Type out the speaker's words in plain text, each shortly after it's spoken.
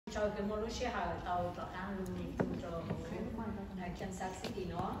cho cái môn lúc xe hà tàu cho ăn luôn cho Kansas City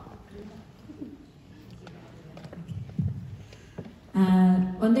nó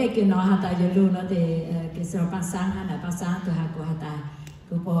vấn đề cái nó hạt tại luôn nó thì cái số ban sáng hay là ban sáng từ hạt của hạt tại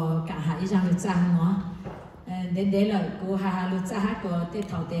của bộ cả hạt rằng được sang nó đến đấy là của hạt được sang của tết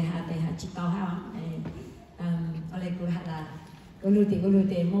thầu tết hạt chỉ tao ha ở đây của hạt là của lưu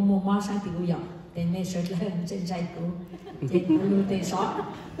tê mò sáng thì của dọc đến nay sẽ lên trên trái của trên của lưu tê sót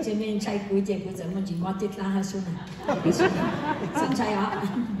trên bên trái của trên của giờ mình chỉ mò tết là hai số này sân trái á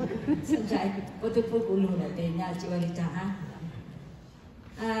sân trái của tôi của lưu là tê nhà chỉ vào đi trả ha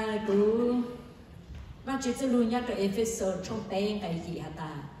cứ ban chỉ cho luôn nhắc cái episode trong tay cái gì hả ta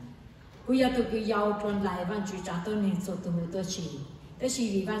cứ giờ tôi cứ giàu tuần lại ban chỉ trả tôi nên số tôi chỉ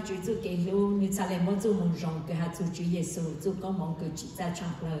vì ban chỉ cho cái luôn như sao lại muốn做梦 rong cái hạt chủ Giêsu cho có mong cái chỉ ra trong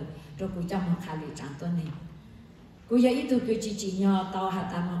lời rồi cứ cho một khai trả tôi nên cứ giờ ít tôi cứ chỉ nhỏ tao hạt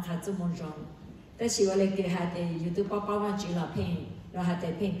ta một hạt cho mong rongแต่สิว่าเลยcái hạt thì YouTube bao ban chỉ là phim rồi hạt thì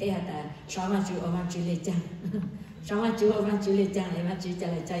phimแต่hạt sáu ban chỉ ở ban chỉเลยจังsáng mai chú ông chú lên trang này mà chú trả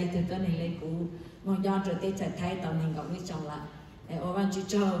lại chạy từ tuần này lấy cũ mong do rồi tết chạy thay tàu mình gặp với chồng là ông chú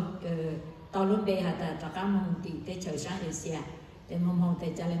cho tàu lúc bé hạt ta các mong thì tết trời sáng để xe để mong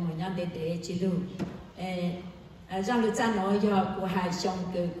tết trả lại mong nhau để chỉ luôn ra lúc cha nói do của hai chồng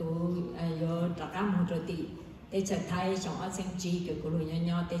cái của do các mong rồi thì tết chạy thay chồng ở sinh chi của lùi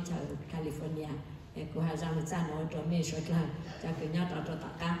nhau tết trời California của hai ra lúc cha nói rồi mấy số là cha của nhau cho tất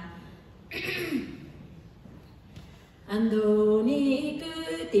cả Andoni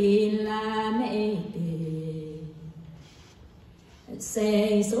cứ tin là mẹ tề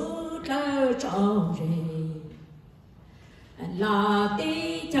sẽ số thơ tròn rề là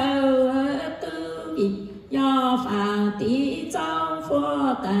tí thơ tư vị do phà tí trong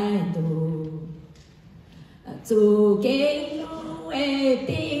phó tài đồ dù kế lưu ê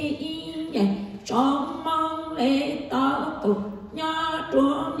tí in nhẹ trong mong lễ tỏ tục nhớ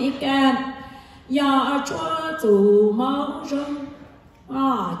chúa mi can do chúa chủ mong rung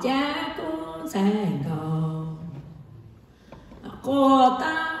cha cũng thành cầu cô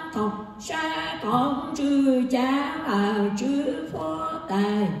tăng thov sẽ con chữ cha vào chữ phó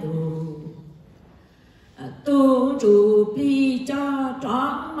tài đồ tu chủ bi cho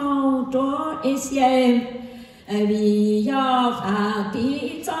trọn mong chúa seev vì do phà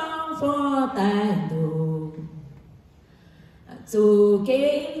tí trong phó tài đồ dù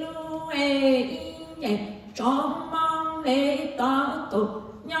kế lưu trong mong lễ tỏ tục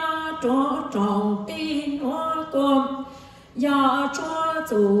nhớ chúa tròn tin hoa cùng do chúa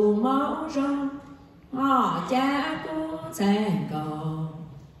chủ mẫu rong cha cũng thành cầu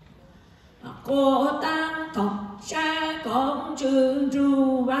cô tăng thov sẽ con chữ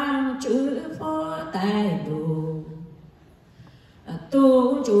ru vang chữ phó tài đồ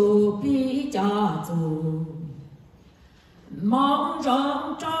tu chủ bi cho dù mong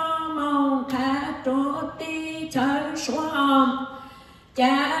rộng cho mong khát cho tí chơi suab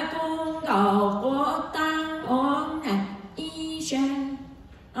cha cũng cầu có tăng ổn hạt y sang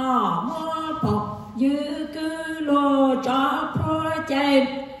mua bọc như cứ lô cho phó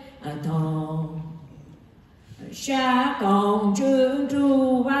chạy thov sẽ còn chữ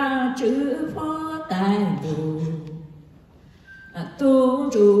ru và chữ phó tài đồ tu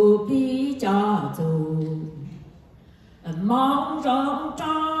chủ bi cho dù mong rộng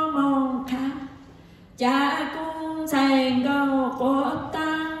cho mong khát cha cũng thành cầu có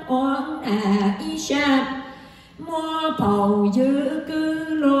tăng ổn y sang mua bầu giữ cứ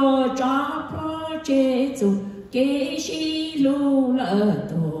lô cho phó chế dục kế sĩ lưu lỡ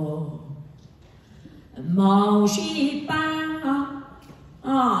tổ màu sĩ bang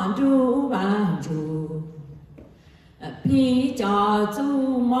ru vàng ru bi cho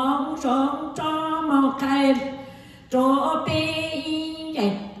dù mong rộng cho mong khát cho bé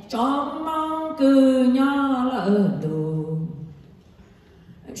dạy cho mong cứ nhỏ lỡ đồ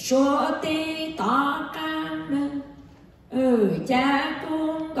số tê tỏ can cha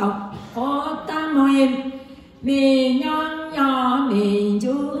cũng gặp khó ta mềm mì nhon nhỏ mì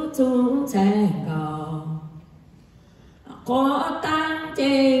chú chú thành cầu khó tan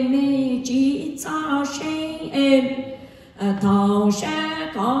chê mì chỉ cho sinh em thầu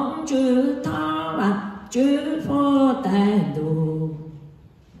sẽ con chữ thọ và chữ phó tài đồ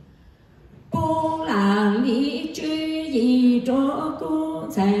bố là lý chữ gì cho cô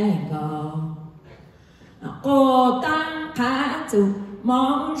thành cầu cô tăng khá dù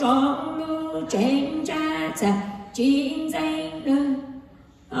mong rộng lưu trên ra chặt chín danh đơn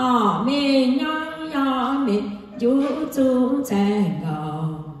mê nhon nhỏ mê chú chú thành cầu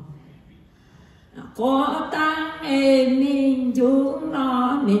có tăng em mình chúng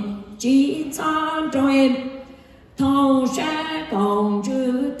nó mình chỉ cho cho em thâu sẽ còn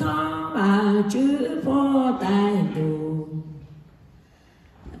chữ thọ và chữ phô tài đủ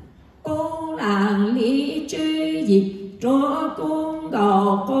cô làng lý chữ gì cho cung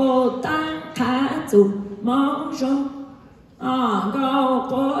cầu cô tăng khá dục mong sống cầu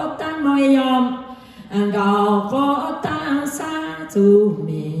cô tăng môi yom cầu cô tăng xa dù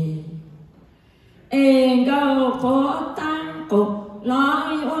mì cầu cô tăng cục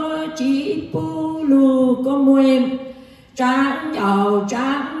nói ô chỉ bu lu có mùi tráng giàu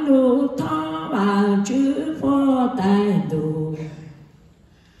tráng lu thọ và chữ phô tài đủ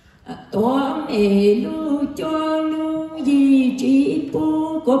tổ mẹ lu cho lu gì chỉ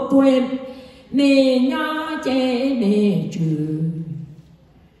bu có quên mẹ nhỏ chế mẹ trừ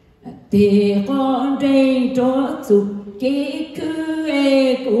thì con rây cho dục kỹ cứ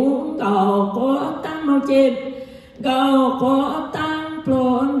cũng cầu có tăng mau chêm cầu có tăng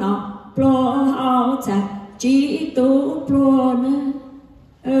pro nọ pro hao chặt chỉ tu pro nữa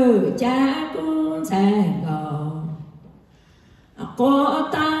cha cũng sẽ cầu có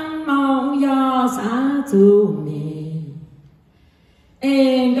tăng mong do xa dù mì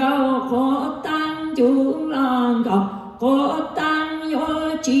cầu có tăng chúng lòng cầu có tăng do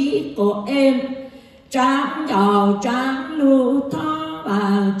chỉ của em tráng giàu tráng lưu thọ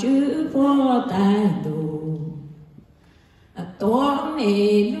và chữ phô tài đủ tổ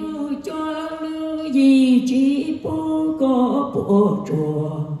mẹ lưu cho lưu gì chỉ bố có bố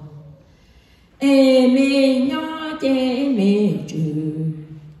chùa mẹ nhỏ chế mẹ trừ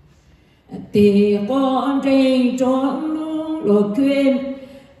thì con rây trốn luôn rồi khuyên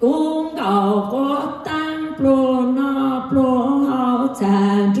cũng cầu có tăng pro nó pro hao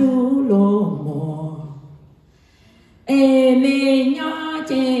cha ru lô mò mẹ nhỏ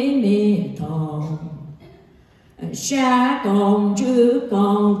chế mẹ thọ xa còn chữ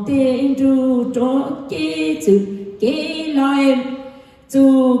còn tên ru cho kế chữ kế lo em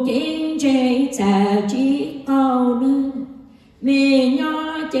dù kinh chế cha chỉ câu nữa mẹ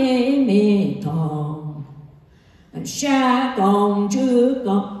nhỏ chế mẹ thọ xa còn chữ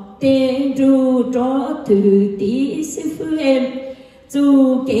còn tên ru cho thử tí sư em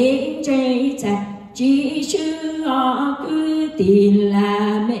dù kinh chế cha chỉ sư họ cứ tin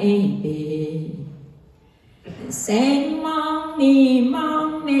là mẹ về sen mong ni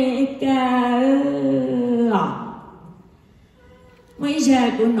mong mẹ ca mấy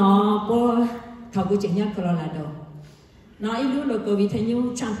giờ của nó có thầu của chuyện nhất của nó là đâu nó ít lúc rồi có vị thầy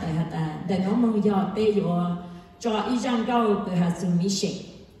nhung trang tại hạt à để nó mong do tê do cho ý rằng cao từ hạt sự mỹ sinh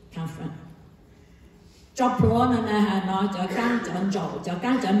conference cho pro nó là nó cho cán cho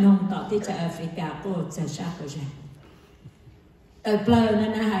cán chọn nông tạo thì cho Africa có sẽ sát của rằng ở pleu nó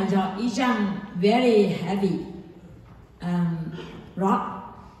là do ý rằng very heavy rock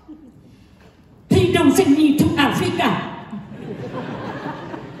please don't send me to Africa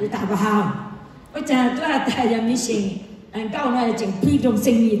tôi ta vào ôi cha tôi là tại nhà mission anh cao nói chừng please don't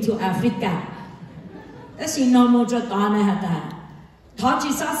send me to Africa đó là nó một chỗ toàn này hả ta thọ chỉ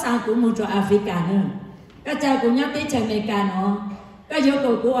sát sang cũng một chỗ Africa nữa các cha cũng nhắc tới trời mẹ ca nó các yêu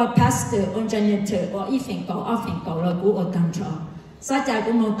cầu của pastor on janitor or even cầu rồi của tăng cho sát cha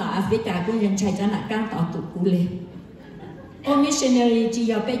cũng một tàu Africa cũng nhân chạy cho lại căng tàu tụ cú lên ô missionary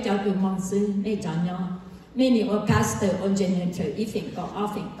chỉ có bé cháu cũng mong sư mẹ cháu nhau many or pastor on janitor even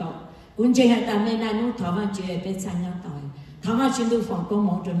cầu cũng chỉ hay ta mẹ này nó thọ vào chuyện bé sang nhau tàu thọ vào chuyện tu phòng công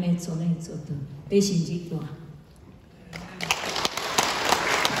mong cho mẹ số lên số tu bé xin chỉตัว